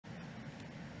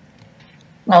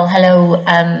Well, hello.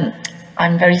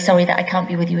 I'm very sorry that I can't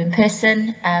be with you in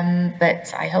person,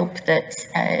 but I hope that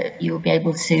you will be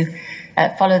able to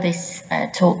follow this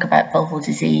talk about vulval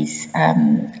disease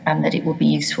and that it will be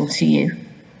useful to you.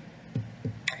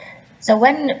 So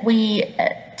when we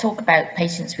talk about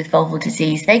patients with vulval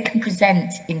disease, they can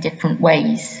present in different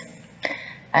ways.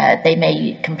 They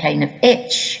may complain of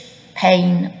itch,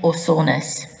 pain, or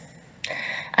soreness.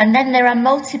 And then there are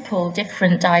multiple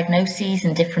different diagnoses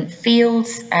and different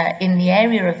fields in the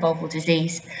area of vulval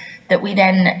disease that we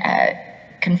then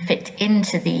can fit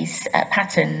into these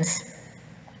patterns.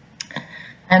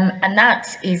 And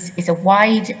that is a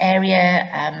wide area,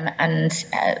 and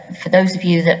for those of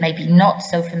you that may be not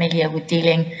so familiar with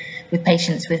dealing with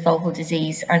patients with vulval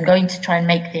disease, I'm going to try and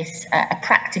make this a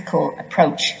practical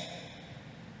approach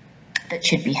that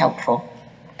should be helpful.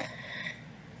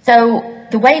 So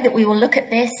the way that we will look at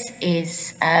this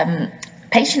is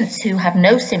patients who have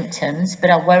no symptoms but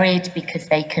are worried because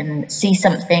they can see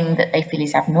something that they feel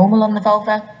is abnormal on the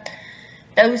vulva,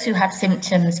 those who have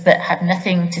symptoms but have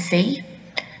nothing to see,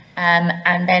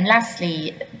 and then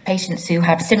lastly, patients who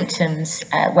have symptoms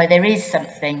where there is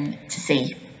something to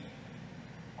see.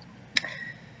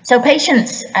 So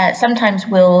patients sometimes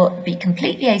will be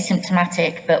completely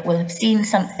asymptomatic but will have seen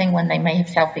something when they may have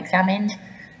self-examined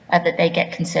that they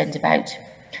get concerned about.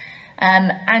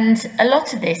 And a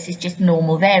lot of this is just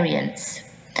normal variants.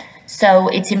 So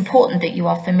it's important that you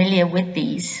are familiar with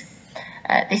these.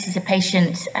 This is a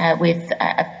patient with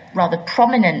a rather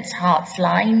prominent Hart's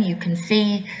line. You can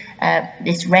see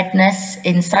this redness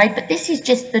inside, but this is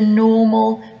just the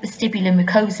normal vestibular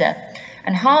mucosa.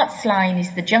 And Hart's line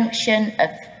is the junction of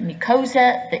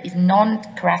mucosa that is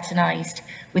non-keratinized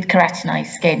with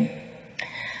keratinized skin.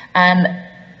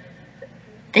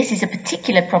 This is a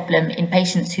particular problem in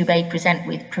patients who may present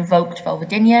with provoked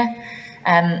vulvodynia.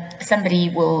 Somebody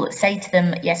will say to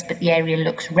them, yes, but the area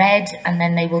looks red, and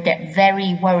then they will get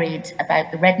very worried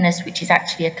about the redness, which is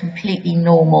actually a completely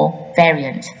normal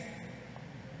variant.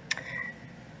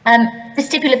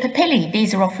 Vestibular papillae,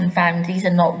 these are often found, these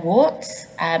are not warts.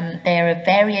 They're a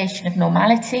variation of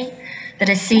normality that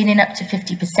is seen in up to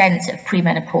 50% of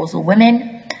premenopausal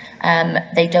women.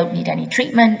 They don't need any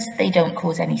treatment, they don't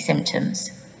cause any symptoms.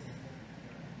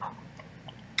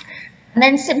 And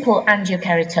then simple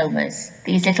angiokeratomas,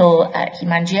 these little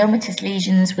hemangiomatous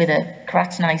lesions with a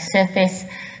keratinized surface,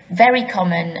 very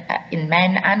common in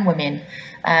men and women,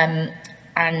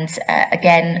 and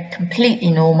again, completely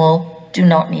normal, do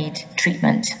not need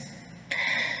treatment.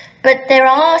 But there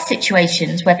are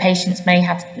situations where patients may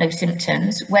have no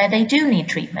symptoms where they do need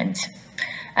treatment.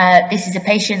 This is a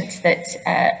patient that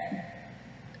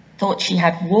thought she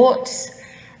had warts,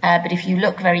 but if you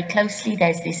look very closely,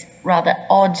 there's this rather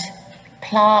odd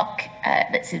plaque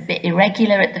that's a bit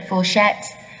irregular at the fourchette,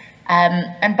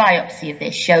 and biopsy of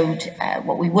this showed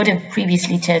what we would have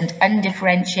previously termed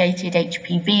undifferentiated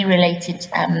HPV-related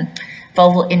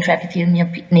vulval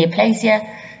intraepithelial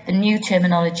neoplasia. The new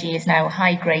terminology is now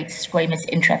high-grade squamous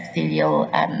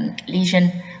intraepithelial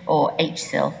lesion, or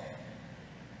INT'L.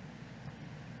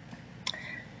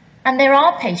 And there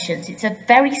are patients, it's a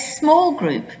very small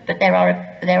group, but there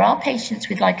are patients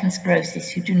with lichen sclerosis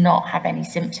who do not have any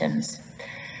symptoms.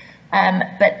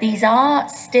 But these are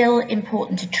still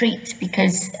important to treat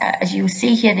because, as you will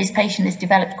see here, this patient has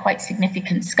developed quite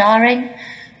significant scarring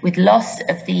with loss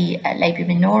of the labia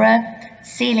minora,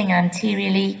 sealing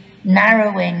anteriorly,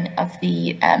 narrowing of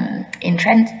the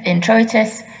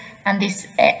introitus, and this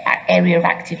area of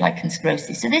active lichen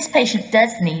sclerosis. So this patient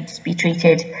does need to be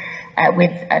treated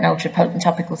with an ultra-potent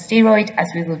topical steroid, as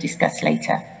we will discuss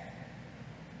later.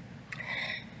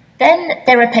 Then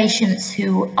there are patients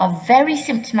who are very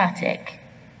symptomatic,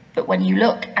 but when you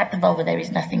look at the vulva, there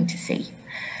is nothing to see.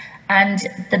 And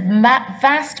the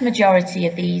vast majority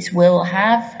of these will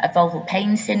have a vulval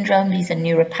pain syndrome. These are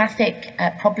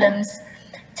neuropathic problems,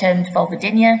 termed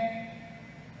vulvodynia.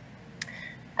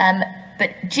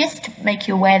 But just to make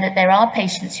you aware that there are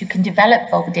patients who can develop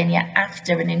vulvodynia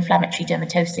after an inflammatory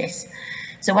dermatosis.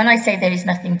 So when I say there is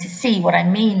nothing to see, what I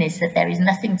mean is that there is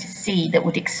nothing to see that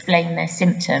would explain their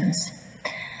symptoms.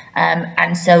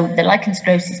 And so the lichen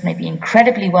sclerosis may be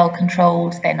incredibly well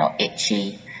controlled, they're not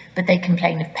itchy, but they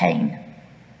complain of pain.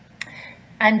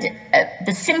 And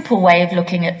the simple way of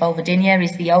looking at vulvodynia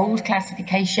is the old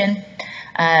classification,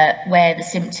 where the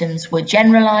symptoms were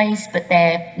generalized, but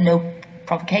they're no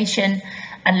provocation,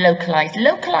 and localized.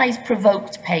 Localized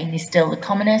provoked pain is still the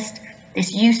commonest.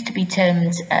 This used to be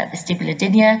termed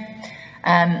vestibulodynia,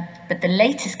 but the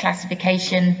latest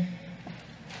classification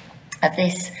of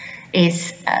this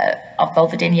of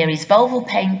vulvodynia is vulval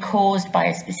pain caused by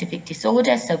a specific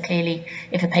disorder. So clearly,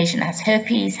 if a patient has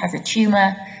herpes, has a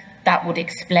tumor, that would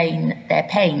explain their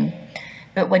pain.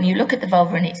 But when you look at the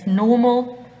vulva and it's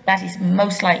normal, that is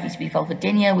most likely to be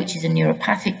vulvodynia, which is a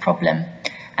neuropathic problem.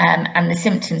 And the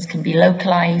symptoms can be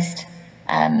localized,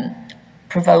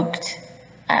 provoked,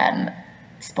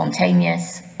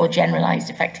 spontaneous, or generalized,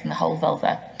 affecting the whole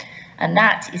vulva. And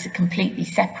that is a completely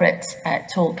separate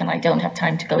talk, and I don't have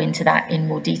time to go into that in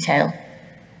more detail.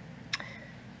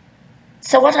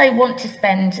 So what I want to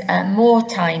spend more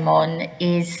time on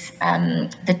is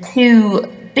the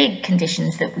two big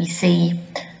conditions that we see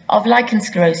of lichen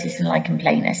sclerosis and lichen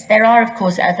planus. There are, of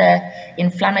course, other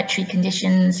inflammatory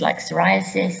conditions like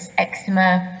psoriasis,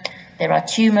 eczema. There are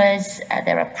tumors,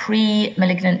 there are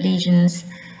pre-malignant lesions,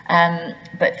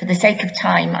 but for the sake of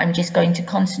time, I'm just going to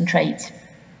concentrate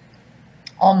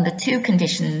on the two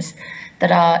conditions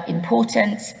that are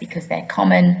important because they're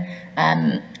common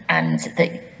and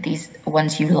these are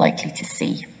ones you're likely to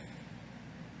see.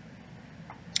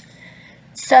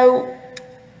 So,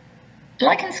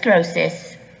 lichen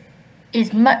sclerosis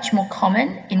is much more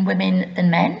common in women than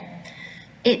men.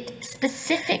 It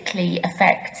specifically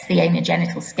affects the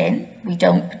anogenital skin. We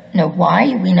don't know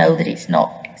why. We know that it's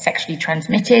not sexually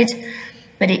transmitted,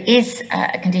 but it is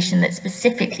a condition that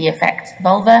specifically affects the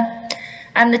vulva.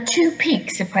 And the two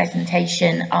peaks of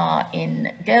presentation are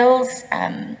in girls,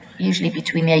 usually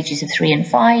between the ages of 3 and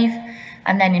 5,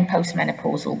 and then in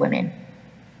postmenopausal women.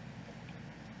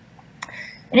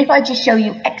 And if I just show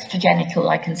you extragenital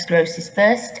lichen sclerosis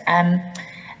first,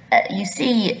 you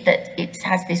see that it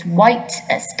has this white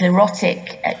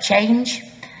sclerotic change.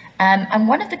 And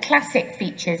one of the classic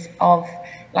features of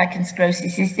lichen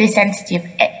sclerosis is this entity of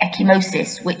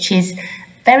ecchymosis, which is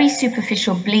very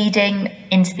superficial bleeding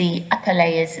into the upper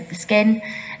layers of the skin.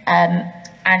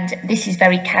 And this is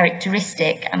very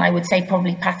characteristic, and I would say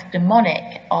probably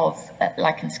pathognomonic of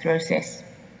lichen sclerosis.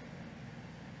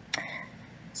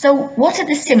 So what are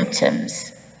the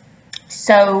symptoms?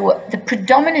 So the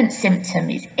predominant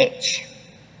symptom is itch.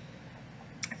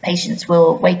 Patients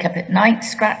will wake up at night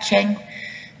scratching,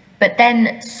 but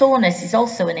then soreness is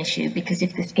also an issue because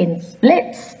if the skin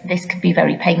splits, this could be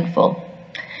very painful.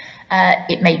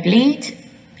 It may bleed,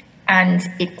 and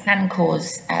it can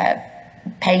cause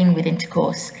pain with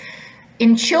intercourse.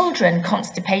 In children,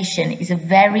 constipation is a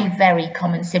very, very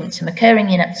common symptom, occurring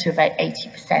in up to about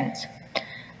 80%.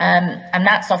 And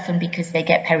that's often because they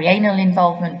get perianal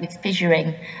involvement with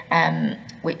fissuring,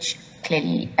 which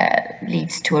clearly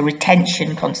leads to a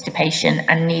retention constipation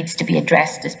and needs to be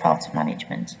addressed as part of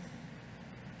management.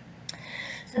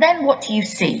 So then what do you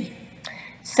see?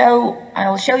 So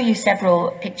I'll show you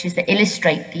several pictures that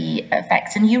illustrate the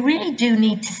effects, and you really do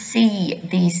need to see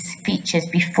these features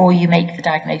before you make the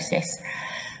diagnosis.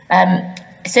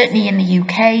 Certainly in the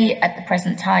UK at the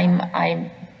present time, I'm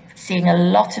seeing a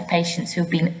lot of patients who've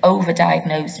been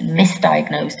overdiagnosed and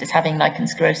misdiagnosed as having lichen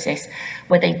sclerosis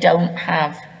where they don't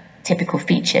have typical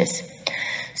features.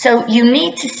 So you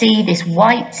need to see this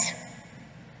white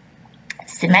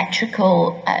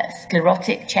symmetrical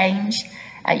sclerotic change.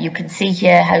 You can see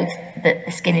here how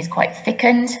the skin is quite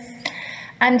thickened.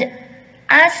 And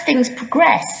as things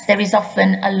progress, there is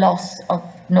often a loss of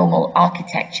normal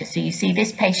architecture. So you see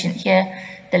this patient here,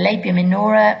 the labia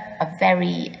minora are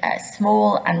very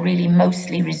small and really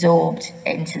mostly resorbed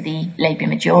into the labia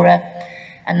majora.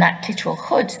 And that clitoral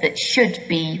hood that should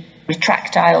be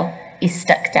retractile is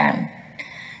stuck down.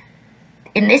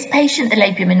 In this patient, the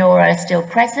labia minora are still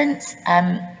present,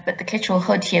 but the clitoral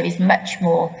hood here is much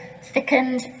more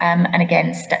thickened and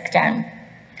again stuck down.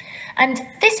 And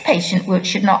this patient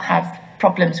should not have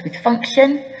problems with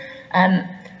function,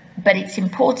 but it's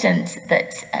important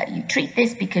that you treat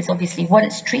this because obviously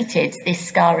once treated, this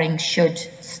scarring should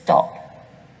stop.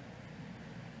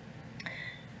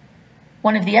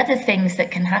 One of the other things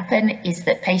that can happen is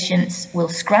that patients will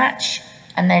scratch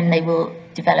and then they will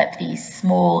develop these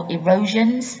small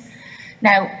erosions.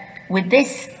 Now, with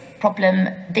this problem,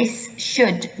 this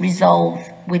should resolve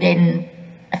within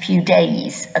a few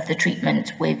days of the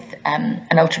treatment with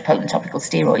an ultra-potent topical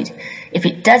steroid. If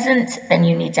it doesn't, then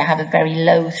you need to have a very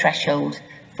low threshold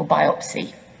for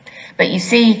biopsy. But you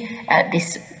see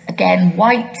this, again,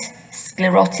 white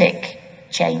sclerotic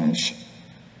change.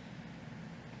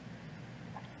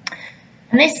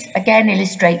 And this, again,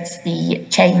 illustrates the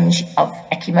change of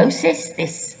ecchymosis,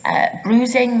 this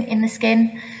bruising in the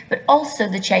skin, but also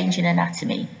the change in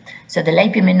anatomy. So the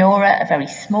labia minora are very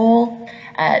small.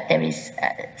 There is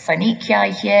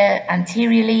synechia here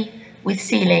anteriorly with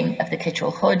sealing of the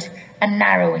clitoral hood and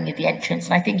narrowing of the entrance.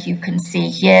 And I think you can see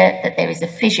here that there is a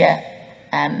fissure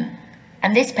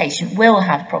And this patient will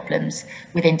have problems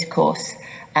with intercourse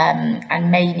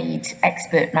and may need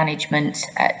expert management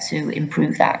to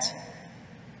improve that.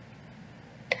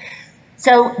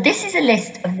 So this is a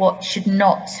list of what should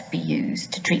not be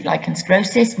used to treat lichen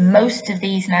sclerosis. Most of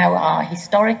these now are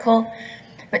historical,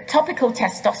 but topical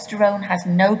testosterone has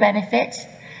no benefit,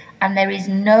 and there is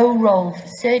no role for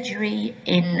surgery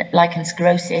in lichen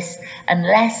sclerosis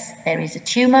unless there is a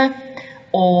tumour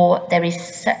or there is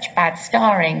such bad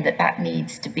scarring that that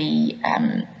needs to be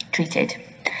treated.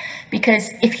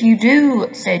 Because if you do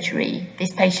surgery,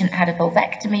 this patient had a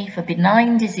vulvectomy for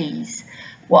benign disease,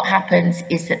 what happens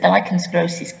is that the lichen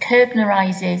sclerosis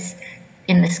keratinizes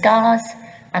in the scars,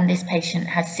 and this patient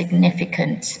has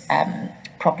significant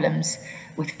problems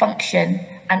with function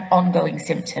and ongoing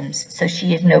symptoms, so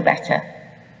she is no better.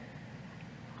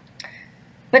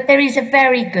 But there is a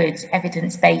very good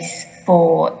evidence base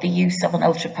for the use of an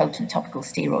ultra-potent topical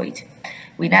steroid.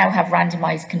 We now have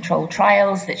randomized controlled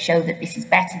trials that show that this is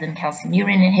better than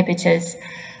calcineurin inhibitors,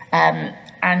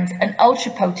 and an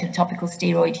ultra-potent topical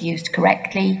steroid used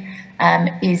correctly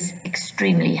is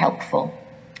extremely helpful.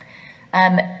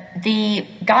 The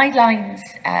guidelines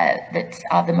that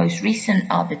are the most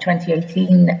recent are the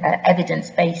 2018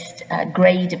 evidence-based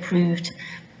GRADE-approved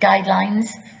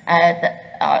guidelines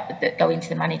that go into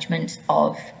the management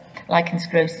of lichen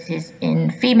sclerosis in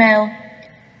females,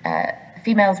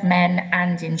 men,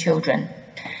 and in children.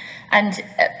 And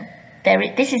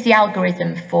this is the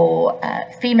algorithm for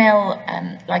female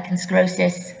lichen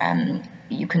sclerosis.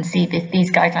 You can see that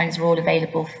these guidelines are all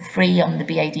available for free on the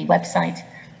BAD website.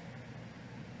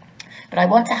 But I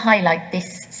want to highlight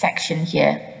this section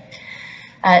here.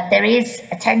 There is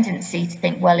a tendency to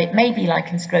think, well, it may be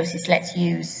lichen sclerosis, let's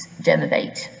use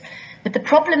Dermavate. But the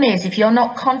problem is, if you're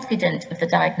not confident of the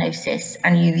diagnosis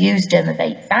and you use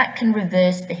Dermavate, that can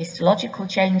reverse the histological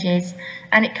changes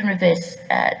and it can reverse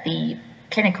the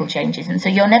clinical changes. And so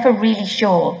you're never really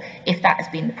sure if that has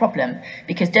been the problem,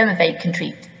 because Dermavate can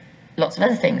treat lots of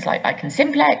other things like lichen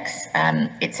simplex,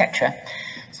 etc.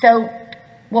 So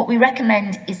what we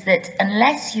recommend is that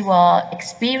unless you are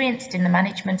experienced in the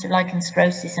management of lichen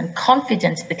sclerosis and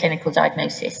confident of the clinical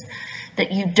diagnosis,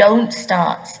 that you don't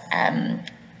start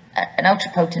an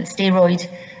ultra-potent steroid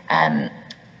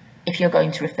if you're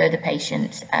going to refer the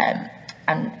patient,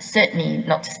 and certainly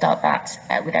not to start that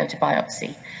without a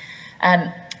biopsy.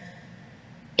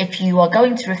 If you are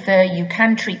going to refer, you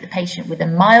can treat the patient with a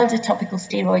milder topical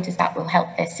steroid, as that will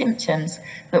help their symptoms,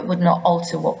 but would not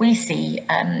alter what we see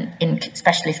in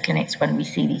specialist clinics when we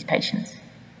see these patients.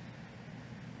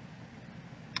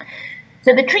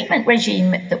 So the treatment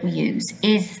regime that we use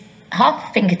is half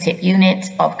a fingertip unit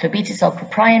of clobetasol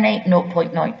propionate,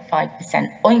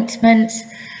 0.05% ointment,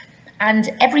 and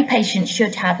every patient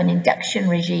should have an induction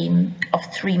regime of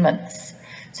 3 months.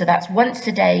 So that's once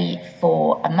a day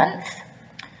for a month,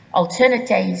 alternate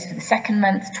days for the second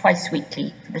month, twice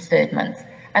weekly for the third month,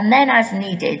 and then as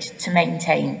needed to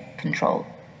maintain control.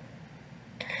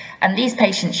 And these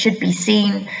patients should be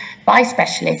seen by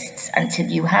specialists until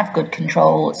you have good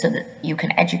control, so that you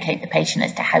can educate the patient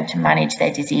as to how to manage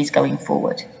their disease going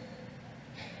forward.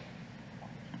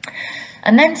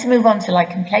 And then to move on to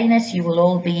lichen planus, you will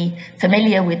all be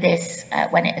familiar with this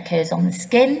when it occurs on the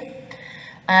skin.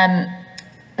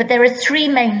 But there are 3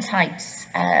 main types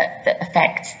that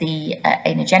affect the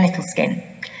anogenital skin.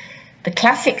 The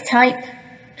classic type,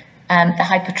 the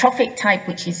hypertrophic type,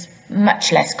 which is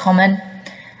much less common,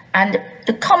 and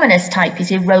the commonest type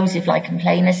is erosive lichen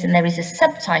planus, and there is a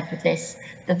subtype of this,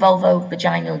 the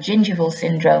vulvovaginal gingival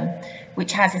syndrome,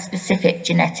 which has a specific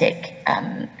genetic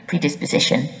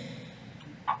predisposition.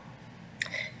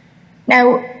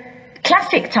 Now,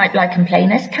 classic type lichen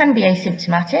planus can be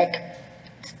asymptomatic,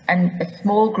 and a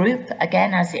small group,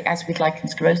 again, as with lichen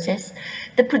sclerosis.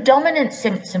 The predominant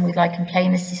symptom with lichen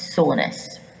planus is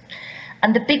soreness.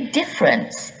 And the big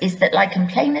difference is that lichen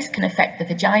planus can affect the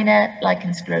vagina,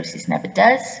 lichen sclerosis never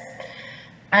does.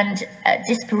 And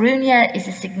dyspareunia is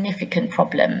a significant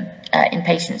problem in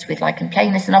patients with lichen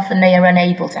planus, and often they are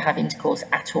unable to have intercourse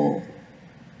at all.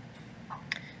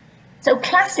 So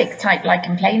classic type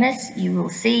lichen planus, you will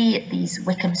see these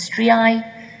Wickham striae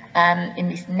in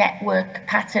this network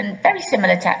pattern, very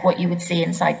similar to what you would see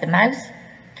inside the mouth.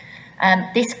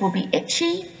 This will be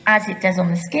itchy, as it does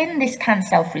on the skin. This can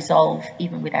self-resolve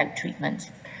even without treatment.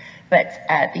 But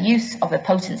the use of a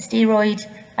potent steroid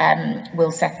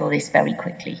will settle this very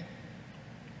quickly.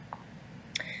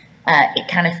 It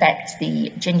can affect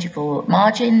the gingival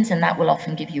margins, and that will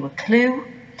often give you a clue.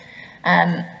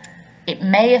 It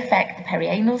may affect the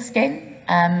perianal skin,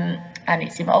 and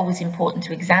it's always important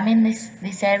to examine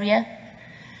this area.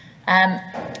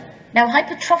 Now,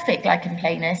 hypertrophic lichen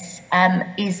planus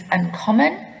is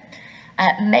uncommon,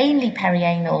 mainly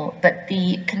perianal, but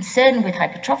the concern with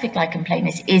hypertrophic lichen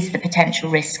planus is the potential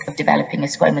risk of developing a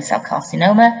squamous cell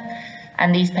carcinoma,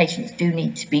 and these patients do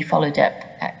need to be followed up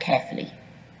carefully.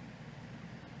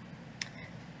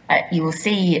 You will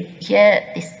see here,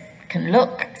 this can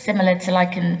look similar to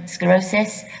lichen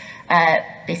sclerosis.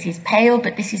 This is pale,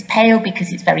 but this is pale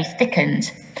because it's very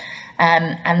thickened.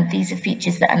 And these are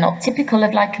features that are not typical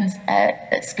of lichen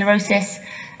sclerosis,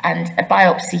 and a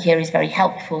biopsy here is very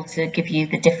helpful to give you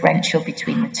the differential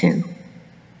between the two.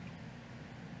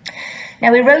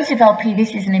 Now, erosive LP,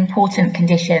 this is an important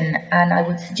condition, and I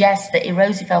would suggest that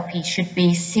erosive LP should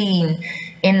be seen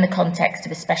in the context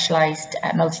of a specialised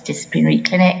multidisciplinary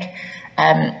clinic,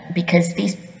 because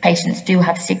these patients do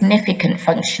have significant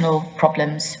functional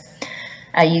problems.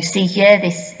 You see here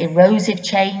this erosive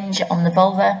change on the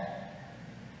vulva.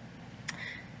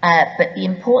 But the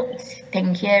important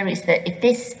thing here is that if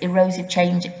this erosive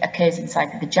change occurs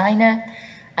inside the vagina,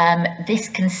 this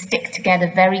can stick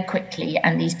together very quickly,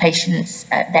 and these patients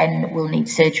then will need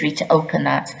surgery to open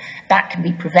that. That can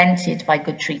be prevented by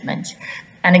good treatment.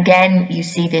 And again, you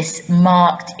see this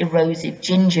marked erosive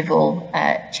gingival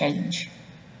change.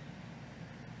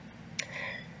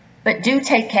 But do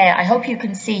take care. I hope you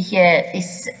can see here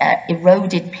this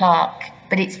eroded plaque,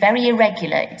 but it's very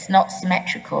irregular. It's not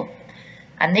symmetrical.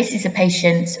 And this is a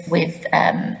patient with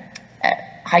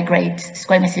high-grade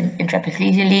squamous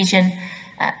intraepithelial lesion,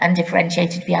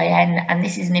 undifferentiated VIN, and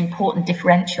this is an important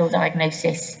differential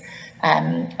diagnosis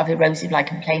of erosive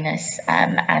lichen planus,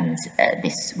 and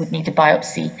this would need a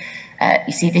biopsy.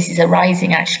 You see, this is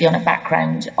arising actually on a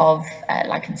background of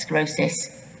lichen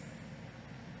sclerosis.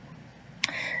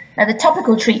 Now, the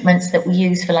topical treatments that we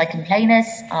use for lichen planus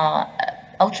are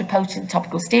ultra-potent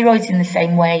topical steroids in the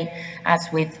same way as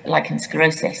with lichen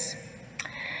sclerosis.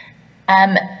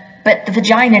 But the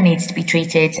vagina needs to be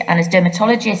treated, and as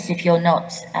dermatologists, if you're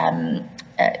not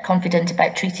confident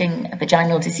about treating a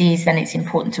vaginal disease, then it's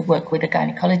important to work with a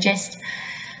gynecologist.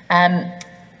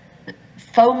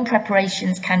 Foam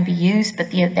preparations can be used,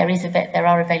 but there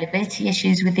are availability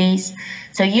issues with these.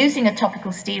 So using a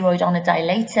topical steroid on a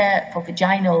dilator for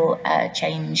vaginal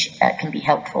change can be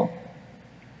helpful.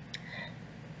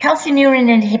 Calcineurin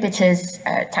inhibitors,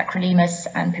 tacrolimus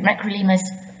and pimecrolimus,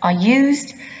 are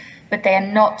used, but they are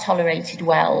not tolerated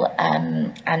well,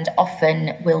 and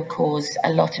often will cause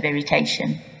a lot of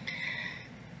irritation.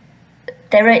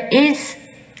 There is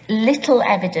little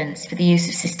evidence for the use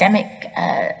of systemic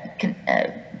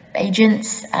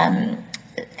agents,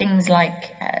 things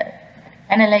like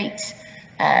phenolate,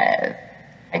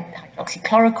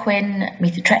 hydroxychloroquine,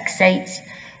 methotrexate.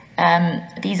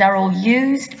 These are all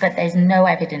used, but there's no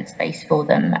evidence base for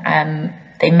them.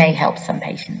 They may help some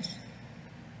patients.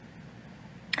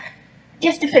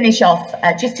 Just to finish off,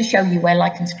 just to show you where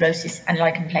lichen sclerosis and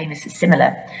lichen planus are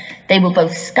similar. They will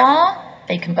both scar,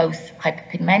 they can both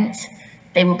hyperpigment,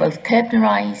 they will both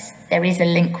purpurize. There is a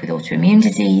link with autoimmune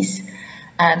disease.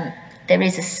 There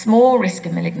is a small risk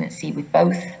of malignancy with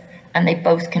both, and they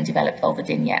both can develop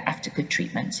vulvodynia after good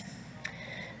treatment.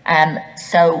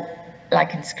 So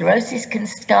lichen sclerosis can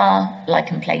scar,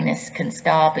 lichen planus can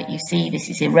scar, but you see this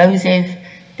is erosive,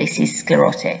 this is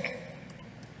sclerotic.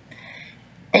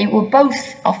 They will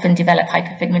both often develop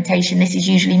hyperpigmentation. This is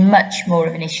usually much more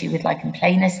of an issue with lichen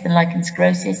planus than lichen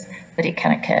sclerosis, but it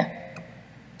can occur.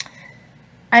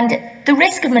 And the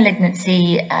risk of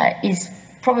malignancy is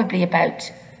probably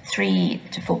about 3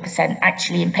 to 4%.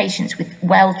 Actually, in patients with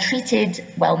well-treated,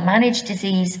 well-managed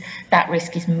disease, that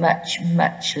risk is much,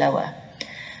 much lower.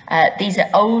 These are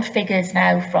old figures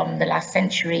now from the last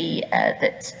century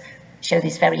that show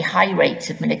this very high rates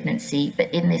of malignancy, but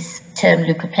in this term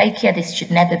leukoplakia, this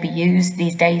should never be used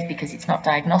these days because it's not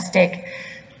diagnostic,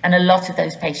 and a lot of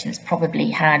those patients probably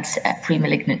had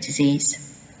pre-malignant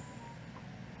disease.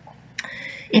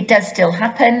 It does still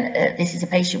happen. This is a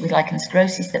patient with lichen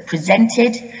sclerosis that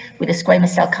presented with a squamous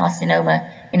cell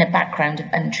carcinoma in a background of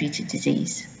untreated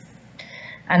disease.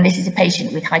 And this is a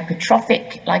patient with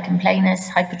hypertrophic lichen planus,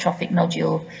 hypertrophic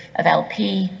nodule of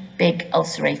LP, big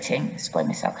ulcerating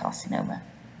squamous cell carcinoma.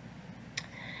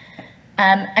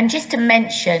 And just to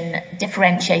mention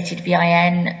differentiated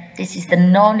VIN, this is the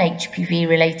non-HPV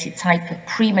related type of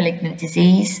pre-malignant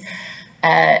disease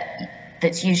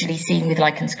that's usually seen with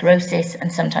lichen sclerosis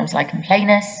and sometimes lichen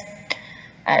planus.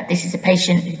 This is a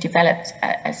patient who developed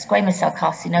a squamous cell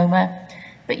carcinoma,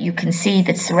 but you can see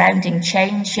the surrounding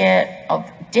change here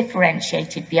of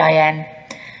differentiated VIN,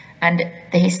 and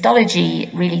the histology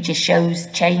really just shows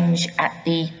change at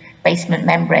the basement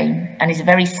membrane and is a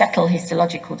very subtle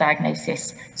histological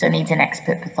diagnosis, so needs an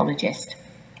expert pathologist.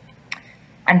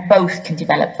 and both can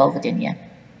develop vulvodynia.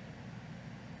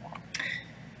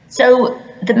 So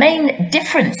the main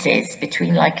differences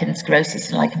between lichen sclerosis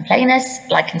and lichen planus: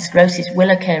 lichen sclerosis will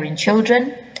occur in children.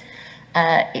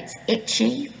 It's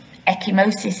itchy,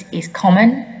 ecchymosis is common,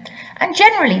 and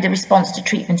generally the response to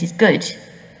treatment is good.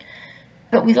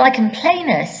 But with lichen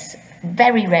planus,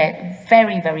 very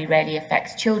rarely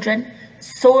affects children.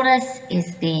 Soreness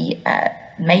is the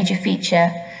major feature.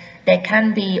 There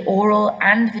can be oral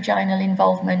and vaginal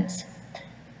involvement.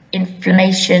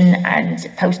 Inflammation and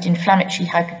post-inflammatory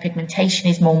hyperpigmentation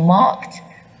is more marked,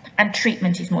 and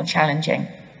treatment is more challenging.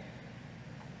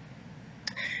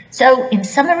 So in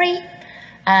summary,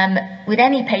 with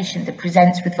any patient that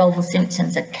presents with vulval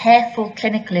symptoms, a careful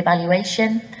clinical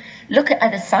evaluation. Look at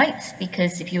other sites,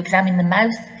 because if you examine the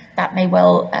mouth, that may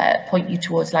well point you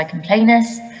towards lichen planus.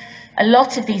 A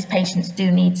lot of these patients do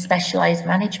need specialised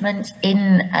management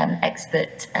in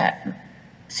expert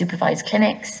supervised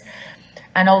clinics,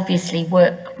 and obviously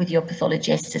work with your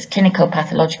pathologist, as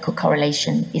clinico-pathological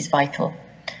correlation is vital.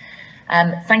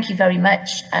 Thank you very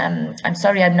much. I'm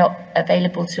sorry I'm not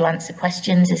available to answer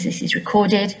questions as this is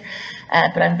recorded,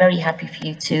 but I'm very happy for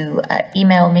you to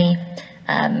email me,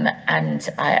 and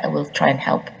I will try and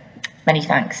help. Many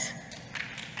thanks.